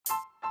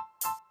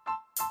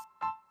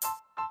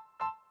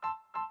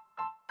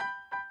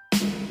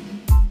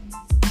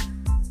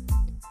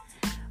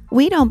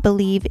We don't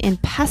believe in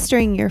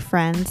pestering your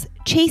friends,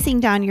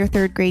 chasing down your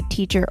third grade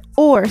teacher,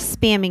 or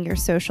spamming your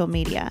social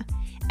media.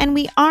 And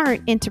we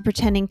aren't into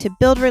pretending to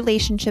build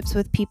relationships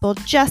with people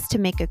just to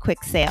make a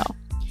quick sale.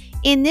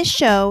 In this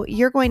show,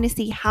 you're going to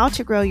see how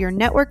to grow your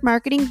network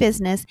marketing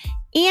business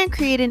and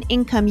create an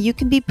income you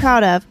can be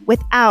proud of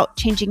without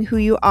changing who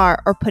you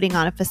are or putting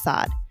on a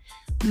facade.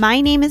 My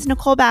name is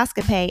Nicole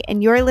Bascapay,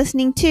 and you're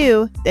listening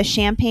to the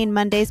Champagne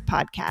Mondays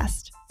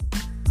podcast.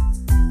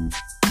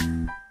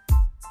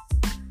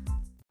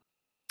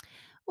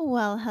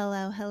 Well,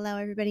 hello,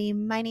 everybody.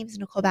 My name is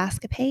Nicole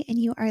Bascapay, and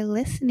you are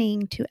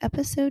listening to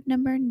episode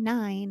number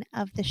 9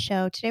 of the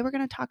show. Today, we're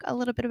going to talk a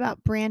little bit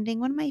about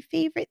branding, one of my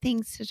favorite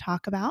things to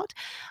talk about.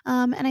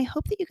 And I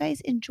hope that you guys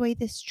enjoy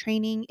this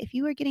training. If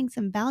you are getting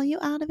some value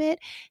out of it,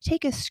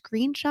 take a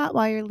screenshot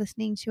while you're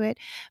listening to it,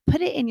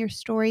 put it in your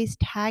stories,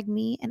 tag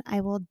me, and I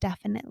will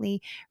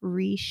definitely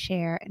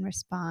reshare and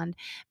respond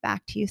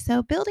back to you.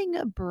 So, building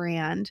a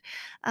brand.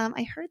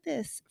 I heard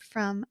this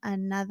from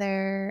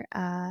another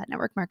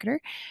network marketer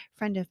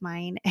friend of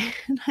mine,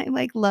 and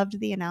I loved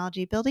the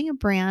analogy. Building a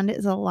brand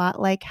is a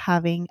lot like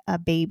having a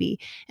baby.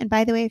 And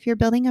by the way, if you're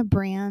building a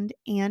brand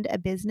and a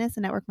business,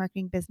 a network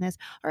marketing business,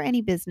 or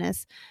any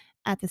business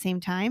at the same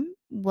time,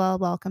 well,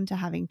 welcome to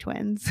having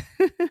twins.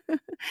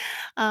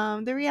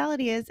 The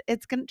reality is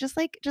it's gonna just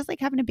like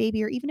having a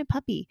baby or even a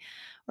puppy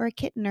or a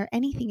kitten or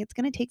anything, it's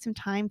gonna take some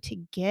time to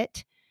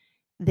get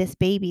this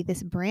baby,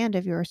 this brand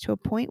of yours to a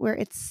point where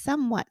it's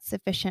somewhat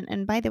sufficient.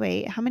 And by the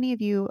way, how many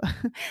of you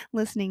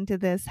listening to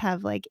this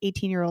have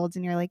 18-year-olds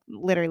and you're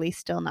literally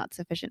still not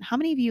sufficient? How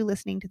many of you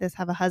listening to this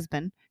have a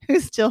husband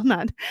who's still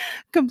not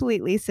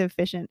completely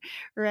sufficient,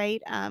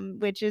 right?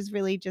 Which is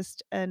really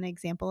just an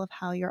example of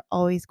how you're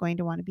always going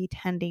to want to be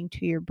tending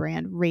to your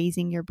brand,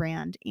 raising your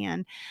brand,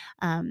 and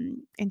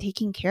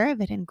taking care of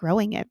it and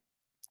growing it.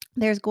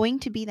 There's going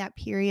to be that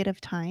period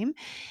of time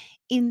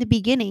in the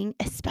beginning,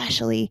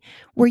 especially,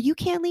 where you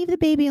can't leave the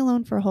baby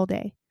alone for a whole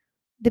day.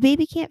 The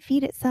baby can't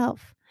feed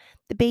itself.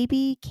 The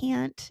baby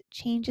can't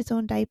change its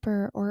own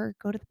diaper or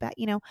go to the vet,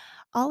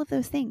 all of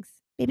those things.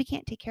 Baby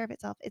can't take care of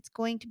itself. It's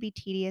going to be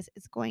tedious.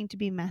 It's going to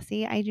be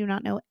messy. I do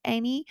not know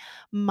any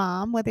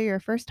mom, whether you're a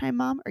first time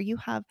mom or you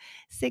have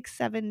 6,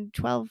 7,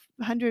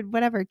 1,200,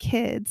 whatever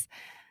kids,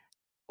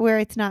 where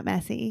it's not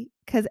messy,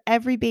 because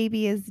every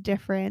baby is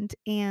different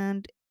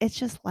and it's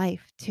just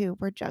life too.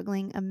 We're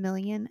juggling a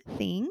million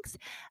things,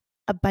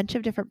 a bunch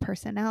of different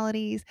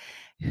personalities.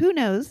 Who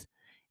knows?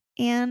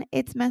 And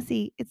it's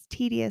messy, it's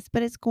tedious,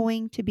 but it's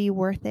going to be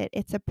worth it.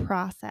 It's a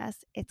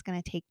process. It's going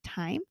to take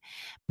time,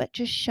 but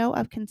just show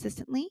up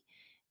consistently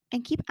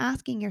and keep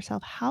asking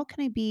yourself, how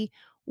can I be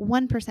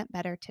 1%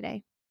 better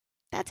today?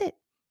 That's it.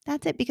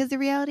 That's it. Because the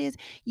reality is,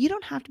 you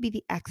don't have to be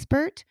the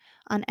expert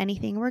on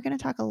anything. We're going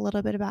to talk a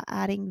little bit about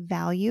adding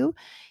value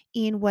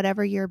in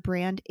whatever your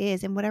brand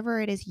is and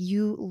whatever it is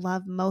you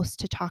love most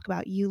to talk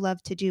about, you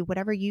love to do,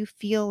 whatever you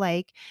feel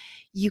like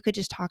you could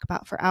just talk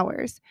about for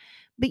hours.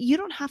 But you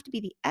don't have to be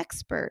the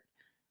expert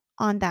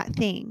on that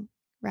thing,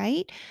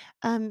 right?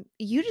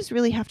 You just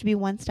really have to be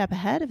one step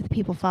ahead of the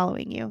people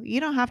following you. You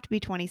don't have to be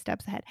 20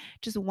 steps ahead,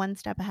 just one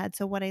step ahead.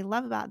 So what I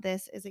love about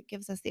this is it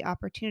gives us the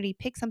opportunity,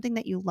 pick something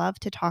that you love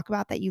to talk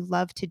about, that you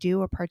love to do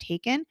or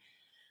partake in,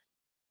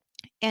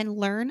 and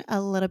learn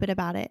a little bit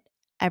about it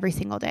every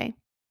single day.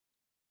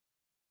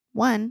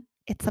 One,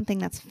 it's something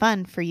that's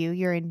fun for you.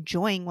 You're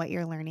enjoying what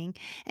you're learning.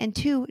 And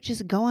two,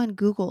 just go on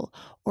Google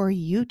or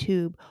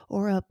YouTube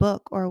or a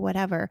book or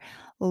whatever.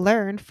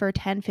 Learn for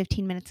 10,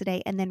 15 minutes a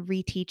day and then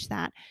reteach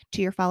that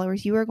to your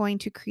followers. You are going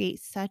to create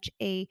such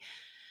a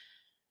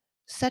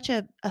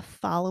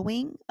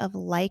following of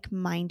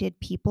like-minded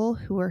people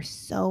who are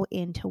so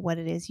into what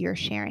it is you're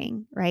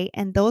sharing, right?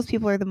 And those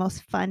people are the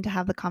most fun to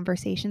have the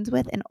conversations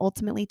with and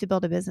ultimately to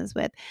build a business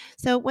with.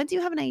 So once you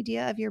have an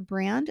idea of your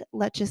brand,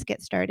 let's just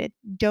get started.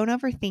 Don't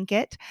overthink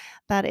it.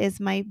 That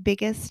is my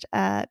biggest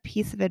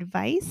piece of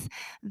advice.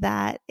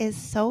 That is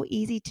so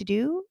easy to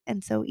do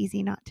and so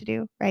easy not to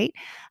do, right?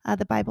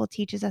 The Bible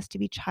teaches us to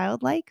be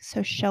childlike.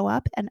 So show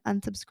up and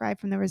unsubscribe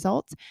from the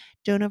results.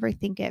 Don't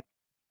overthink it.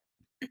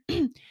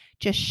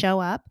 Just show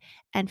up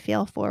and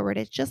fail forward.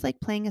 It's just like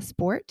playing a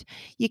sport.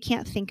 You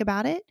can't think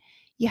about it.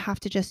 You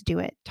have to just do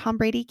it. Tom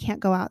Brady can't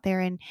go out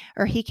there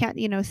or he can't,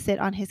 sit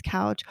on his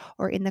couch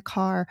or in the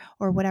car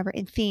or whatever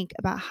and think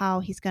about how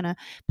he's going to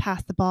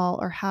pass the ball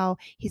or how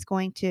he's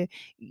going to,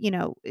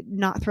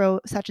 not throw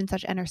such and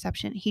such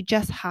interception. He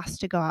just has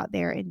to go out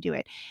there and do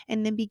it.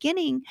 In the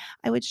beginning,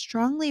 I would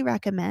strongly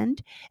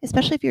recommend,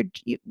 especially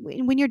if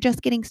when you're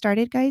just getting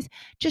started, guys,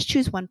 just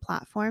choose one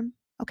platform.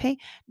 Okay.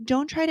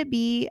 Don't try to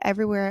be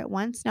everywhere at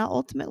once. Now,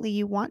 ultimately,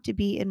 you want to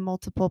be in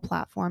multiple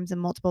platforms and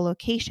multiple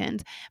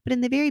locations. But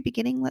in the very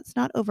beginning, let's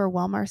not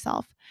overwhelm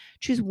ourselves.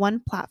 Choose one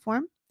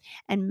platform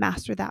and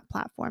master that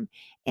platform.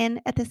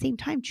 And at the same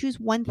time, choose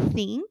one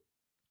thing,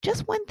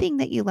 just one thing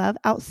that you love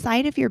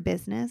outside of your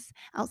business,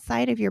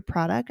 outside of your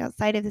product,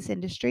 outside of this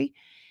industry,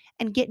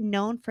 and get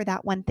known for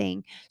that one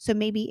thing. So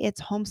maybe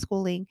it's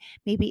homeschooling,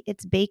 maybe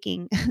it's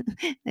baking.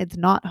 It's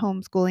not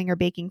homeschooling or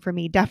baking for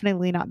me,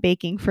 definitely not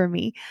baking for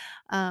me.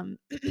 Um,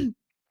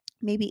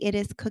 Maybe it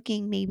is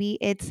cooking, maybe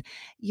it's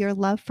your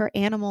love for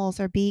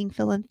animals or being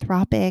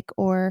philanthropic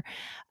or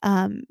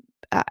um,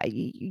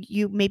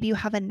 you maybe you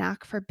have a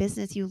knack for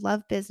business, you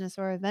love business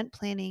or event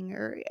planning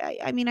or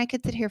I mean I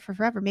could sit here for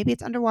forever. Maybe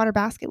it's underwater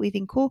basket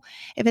weaving. Cool.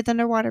 If it's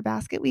underwater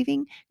basket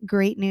weaving,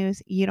 great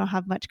news. You don't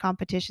have much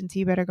competition, so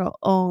you better go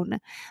own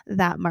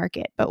that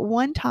market. But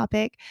one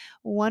topic,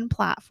 one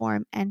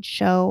platform, and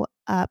show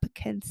up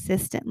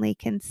consistently.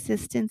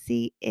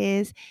 Consistency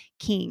is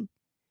king.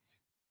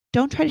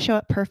 Don't try to show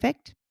up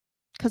perfect.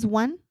 Because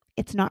one,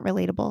 it's not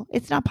relatable.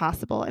 It's not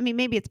possible. I mean,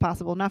 maybe it's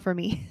possible, not for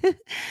me.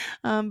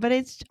 But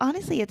it's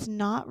honestly, it's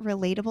not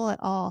relatable at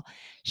all.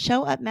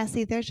 Show up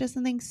messy. There's just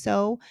something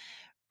so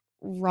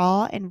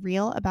raw and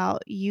real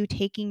about you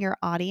taking your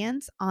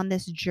audience on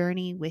this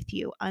journey with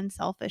you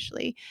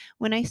unselfishly.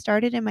 When I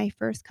started in my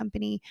first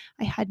company,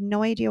 I had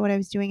no idea what I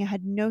was doing. I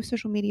had no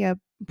social media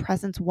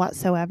presence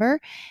whatsoever.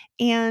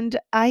 And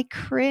I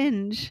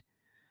cringe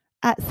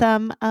at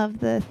some of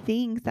the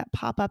things that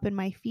pop up in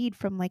my feed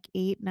from like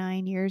 8,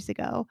 9 years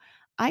ago.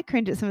 I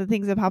cringe at some of the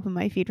things that pop in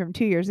my feed from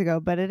 2 years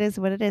ago, but it is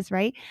what it is,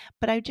 right?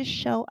 But I just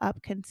show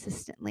up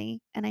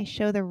consistently and I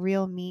show the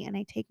real me and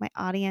I take my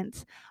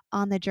audience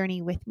on the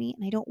journey with me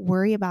and I don't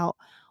worry about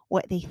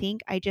what they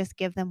think. I just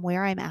give them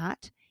where I'm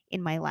at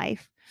in my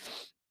life.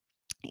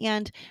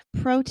 And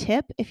pro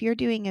tip, if you're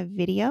doing a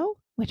video,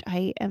 which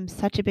I am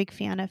such a big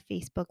fan of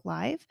Facebook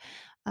Live,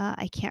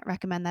 I can't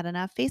recommend that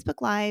enough. Facebook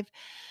Live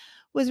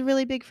was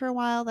really big for a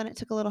while, then it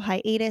took a little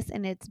hiatus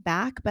and it's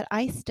back, but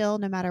I still,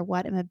 no matter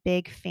what, am a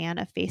big fan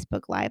of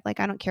Facebook Live. Like,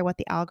 I don't care what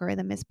the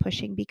algorithm is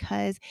pushing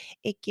because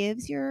it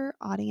gives your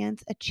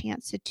audience a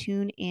chance to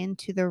tune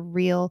into the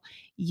real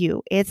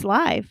you. It's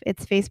live,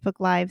 it's Facebook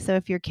Live. So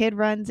if your kid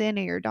runs in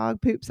or your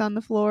dog poops on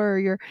the floor or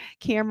your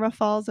camera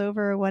falls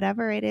over or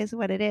whatever, it is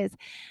what it is.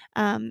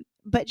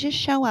 But just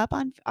show up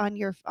on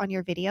your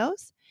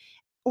videos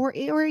or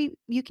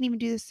you can even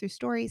do this through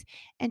stories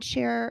and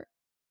share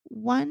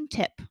one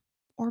tip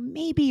or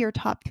maybe your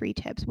top 3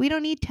 tips. We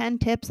don't need 10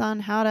 tips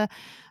on uh,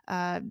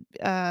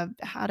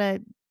 how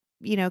to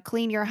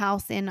clean your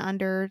house in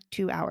under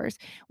 2 hours.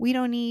 We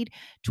don't need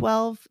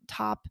 12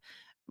 top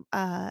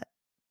uh,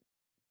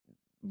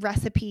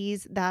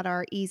 recipes that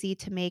are easy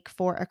to make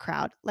for a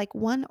crowd. Like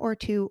 1 or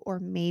 2 or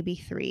maybe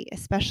 3,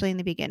 especially in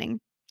the beginning.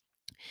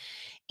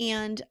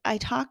 And I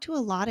talk to a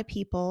lot of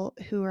people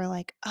who are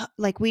like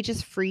we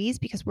just freeze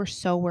because we're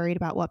so worried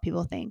about what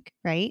people think,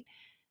 right?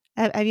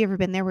 Have you ever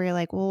been there where you're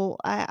like, well,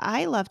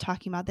 I love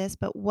talking about this,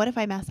 but what if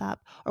I mess up?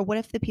 Or what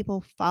if the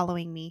people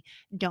following me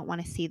don't want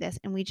to see this?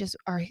 And we just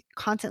are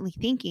constantly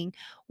thinking,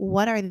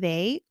 what are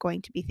they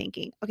going to be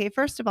thinking? Okay,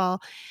 first of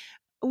all,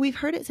 we've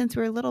heard it since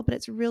we were little, but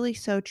it's really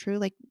so true.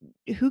 Like,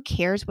 who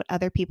cares what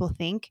other people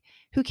think?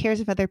 Who cares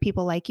if other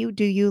people like you?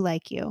 Do you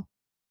like you?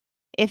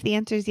 If the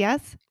answer is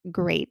yes,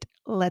 great,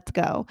 let's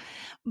go.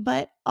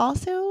 But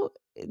also,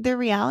 the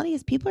reality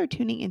is people are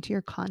tuning into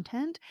your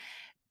content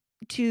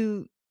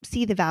to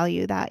see the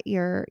value that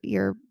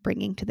you're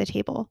bringing to the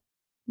table,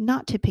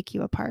 not to pick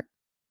you apart,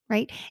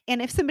 right?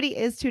 And if somebody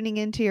is tuning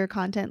into your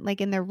content, like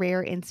in the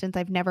rare instance,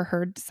 I've never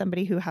heard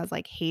somebody who has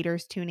like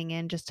haters tuning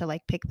in just to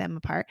like pick them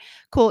apart.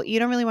 Cool. You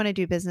don't really want to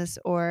do business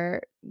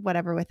or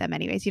whatever with them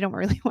anyways. You don't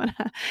really want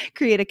to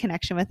create a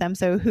connection with them.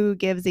 So who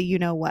gives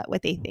a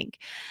what they think?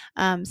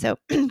 So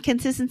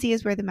consistency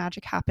is where the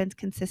magic happens.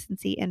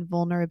 Consistency and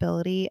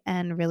vulnerability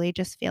and really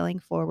just failing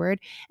forward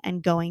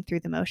and going through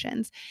the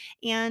motions.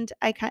 And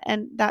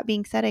that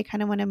being said, I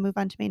kind of want to move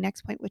on to my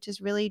next point, which is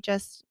really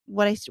just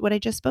what I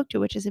just spoke to,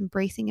 which is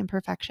embracing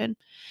imperfection.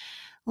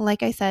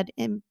 Like I said,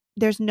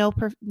 there's no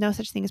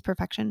such thing as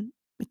perfection.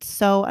 It's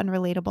so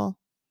unrelatable.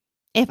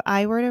 If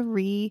I were to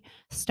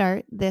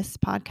restart this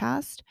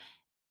podcast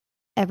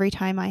every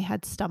time I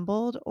had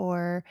stumbled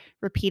or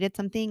repeated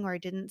something or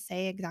didn't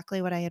say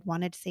exactly what I had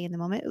wanted to say in the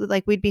moment,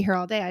 like we'd be here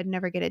all day. I'd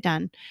never get it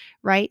done.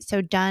 Right.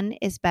 So done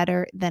is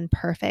better than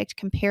perfect.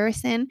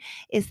 Comparison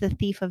is the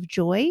thief of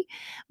joy.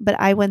 But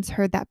I once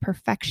heard that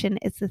perfection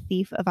is the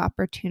thief of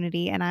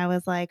opportunity. And I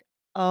was like,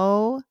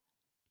 oh,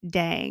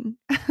 dang.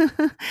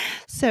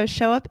 So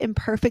show up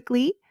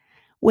imperfectly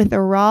with a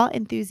raw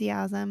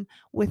enthusiasm,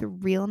 with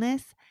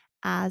realness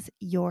as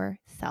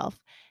yourself.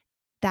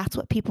 That's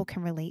what people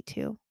can relate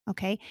to.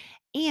 Okay.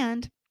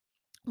 And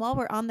while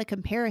we're on the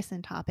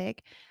comparison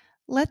topic,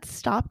 let's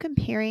stop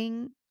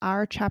comparing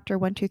our chapter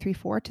 1, 2, 3,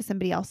 4 to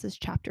somebody else's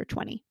chapter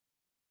 20,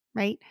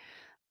 right?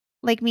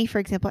 Like me, for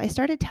example, I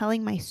started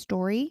telling my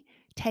story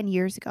 10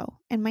 years ago,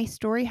 and my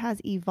story has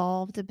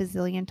evolved a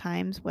bazillion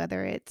times,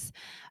 whether it's,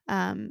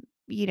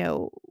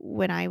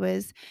 when I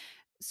was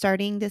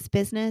starting this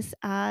business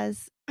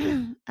as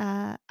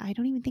I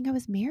don't even think I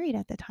was married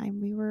at the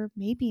time. We were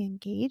maybe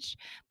engaged,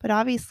 but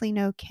obviously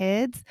no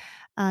kids.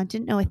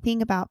 Didn't know a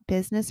thing about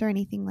business or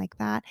anything like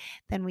that.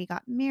 Then we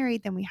got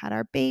married. Then we had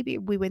our baby.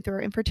 We went through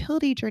our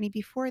infertility journey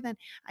before then.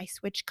 I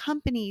switched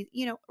companies,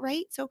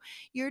 right? So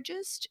you're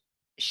just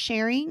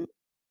sharing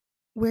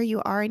where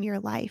you are in your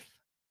life,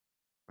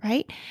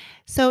 right?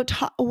 So,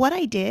 what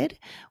I did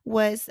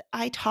was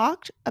I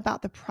talked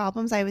about the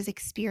problems I was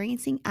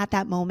experiencing at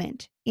that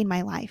moment in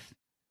my life,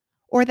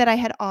 or that I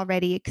had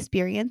already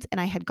experienced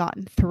and I had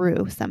gotten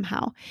through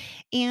somehow.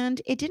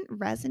 And it didn't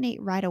resonate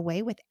right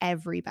away with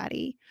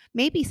everybody.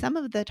 Maybe some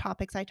of the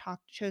topics I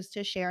chose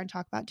to share and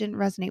talk about didn't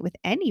resonate with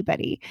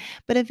anybody,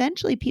 but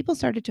eventually people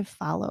started to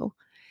follow.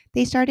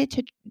 They started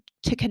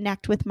to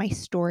connect with my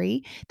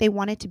story. They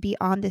wanted to be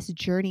on this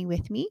journey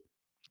with me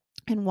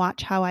and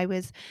watch how I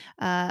was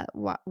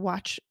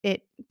watch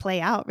it play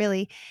out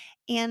really.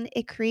 And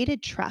it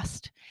created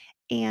trust.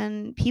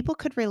 And people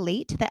could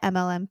relate to the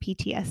MLM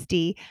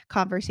PTSD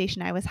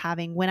conversation I was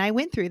having when I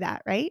went through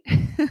that, right?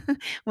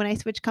 When I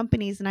switched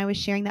companies and I was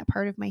sharing that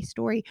part of my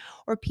story.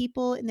 Or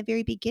people in the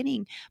very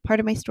beginning, part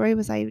of my story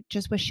was I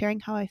just was sharing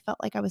how I felt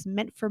like I was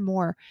meant for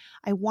more.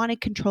 I wanted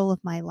control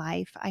of my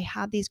life. I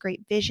had these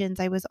great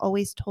visions. I was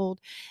always told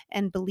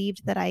and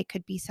believed that I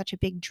could be such a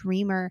big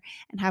dreamer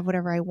and have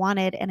whatever I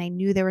wanted. And I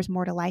knew there was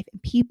more to life.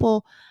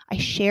 And I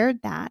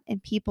shared that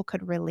and people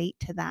could relate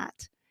to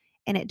that.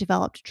 And it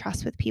developed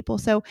trust with people.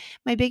 So,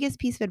 my biggest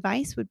piece of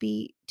advice would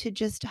be to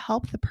just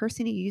help the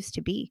person you used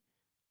to be.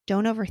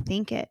 Don't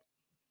overthink it,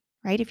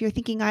 right? If you're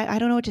thinking, I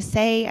don't know what to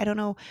say, I don't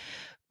know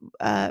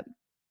uh,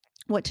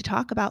 what to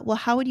talk about, well,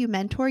 how would you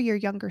mentor your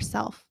younger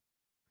self?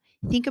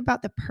 Think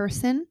about the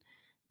person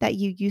that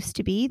you used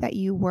to be, that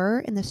you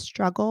were, and the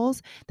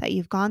struggles that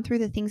you've gone through,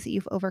 the things that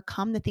you've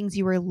overcome, the things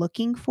you were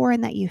looking for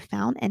and that you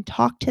found, and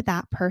talk to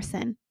that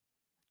person.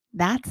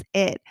 That's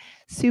it.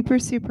 Super,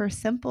 super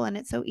simple. And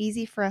it's so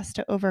easy for us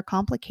to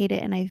overcomplicate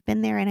it. And I've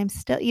been there and I'm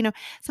still,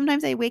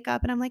 sometimes I wake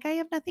up and I'm like, I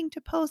have nothing to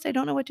post. I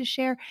don't know what to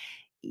share.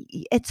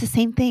 It's the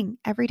same thing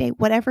every day.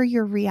 Whatever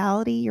your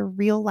reality, your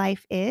real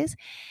life is,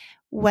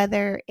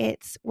 whether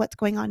it's what's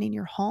going on in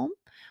your home,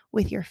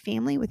 with your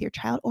family, with your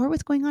child, or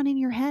what's going on in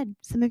your head,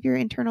 some of your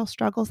internal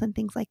struggles and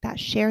things like that.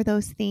 Share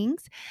those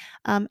things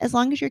as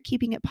long as you're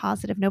keeping it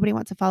positive. Nobody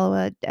wants to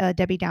follow a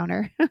Debbie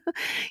Downer,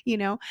 you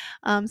know?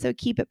 So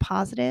keep it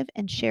positive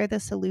and share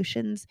the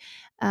solutions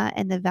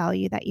and the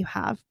value that you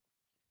have.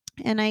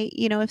 And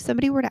if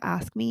somebody were to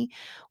ask me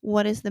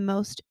what is the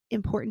most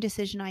important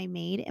decision I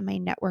made in my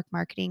network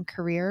marketing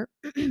career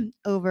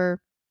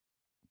over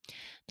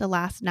the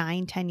last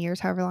 9, 10 years,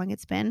 however long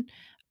it's been,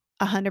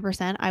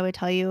 100%, I would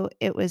tell you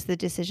it was the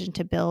decision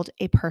to build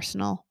a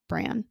personal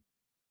brand,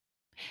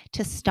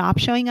 to stop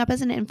showing up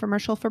as an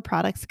infomercial for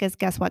products. Because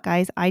guess what,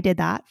 guys? I did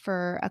that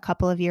for a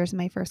couple of years in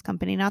my first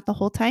company, not the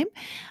whole time.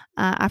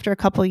 After a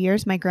couple of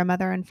years, my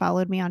grandmother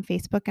unfollowed me on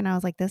Facebook, and I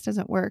was like, this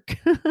doesn't work.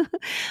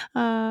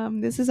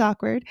 This is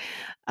awkward.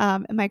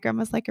 And my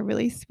grandma's like a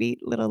really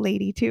sweet little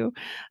lady too.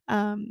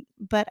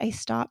 But I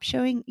stopped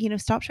showing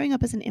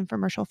up as an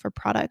infomercial for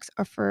products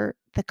or for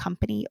the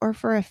company or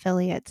for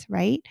affiliates,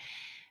 right?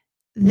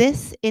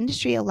 This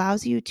industry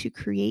allows you to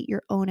create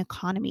your own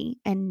economy.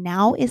 And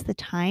now is the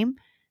time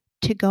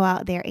to go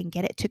out there and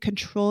get it, to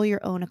control your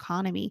own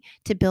economy,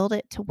 to build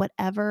it to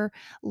whatever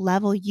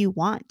level you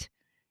want.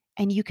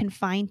 And you can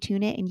fine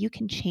tune it and you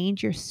can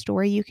change your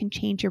story. You can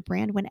change your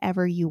brand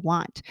whenever you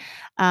want.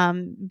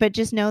 But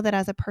just know that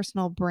as a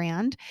personal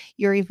brand,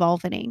 you're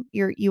evolving.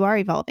 You are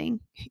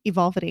evolving.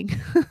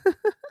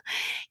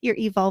 You're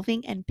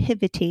evolving and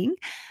pivoting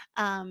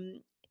um,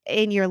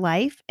 in your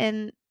life.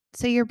 And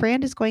so your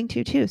brand is going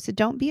to too. So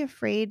don't be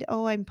afraid,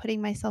 oh, I'm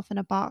putting myself in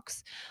a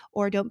box,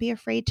 or don't be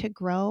afraid to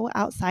grow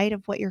outside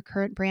of what your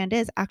current brand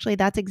is. Actually,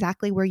 that's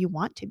exactly where you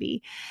want to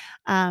be.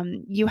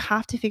 You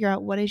have to figure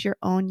out what is your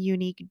own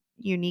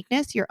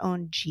uniqueness, your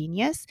own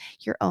genius,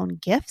 your own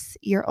gifts,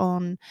 your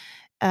own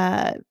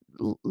uh,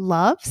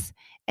 loves,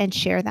 and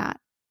share that.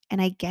 And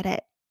I get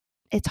it.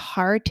 It's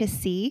hard to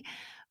see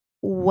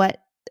what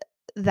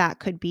that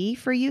could be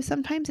for you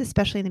sometimes,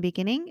 especially in the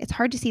beginning. It's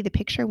hard to see the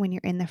picture when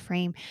you're in the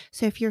frame.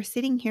 So if you're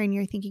sitting here and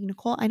you're thinking,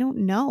 Nicole, I don't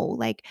know,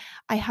 like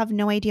I have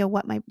no idea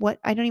what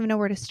I don't even know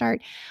where to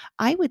start.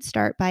 I would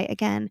start by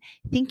again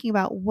thinking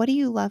about what do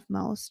you love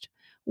most?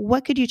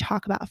 What could you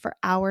talk about for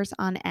hours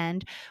on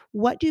end?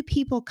 What do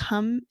people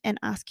come and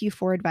ask you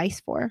for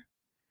advice for?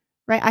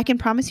 Right? I can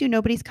promise you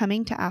nobody's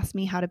coming to ask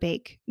me how to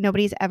bake.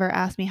 Nobody's ever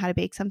asked me how to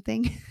bake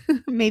something.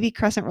 Maybe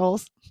crescent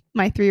rolls,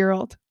 my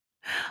 3-year-old,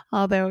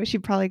 although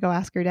she'd probably go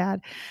ask her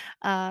dad.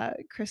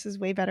 Chris is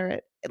way better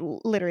at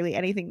literally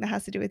anything that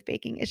has to do with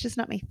baking. It's just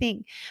not my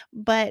thing.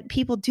 But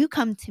people do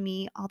come to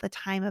me all the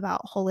time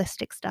about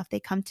holistic stuff. They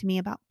come to me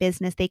about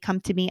business. They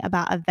come to me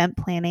about event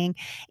planning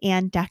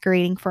and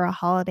decorating for a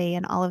holiday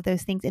and all of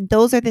those things. And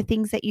those are the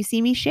things that you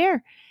see me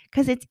share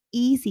because it's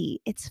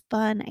easy. It's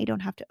fun. I don't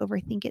have to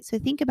overthink it. So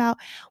think about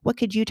what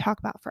could you talk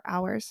about for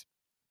hours?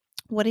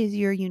 What is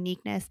your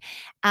uniqueness?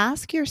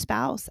 Ask your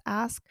spouse,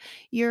 ask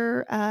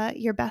your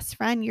best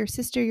friend, your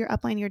sister, your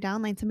upline, your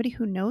downline, somebody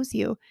who knows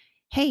you.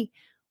 Hey,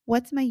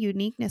 what's my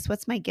uniqueness?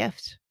 What's my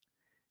gift?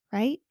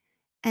 Right?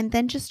 And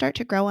then just start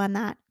to grow on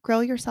that.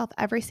 Grow yourself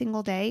every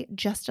single day,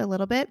 just a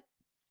little bit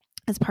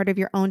as part of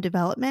your own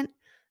development.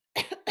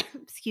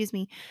 Excuse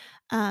me.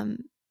 Um,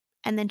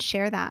 and then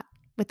share that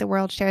with the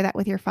world, share that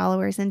with your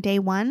followers. And day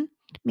 1,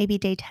 maybe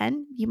day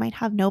 10, you might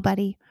have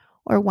nobody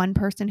or one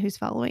person who's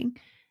following.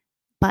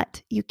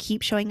 But you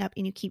keep showing up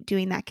and you keep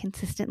doing that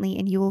consistently,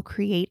 and you will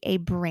create a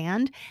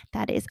brand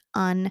that is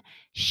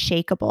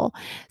unshakable.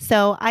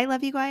 So I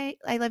love you guys.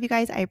 I love you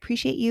guys. I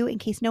appreciate you. In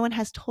case no one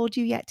has told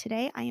you yet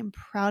today, I am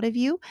proud of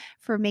you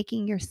for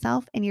making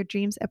yourself and your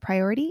dreams a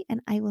priority.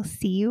 And I will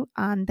see you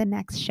on the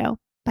next show.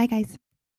 Bye, guys.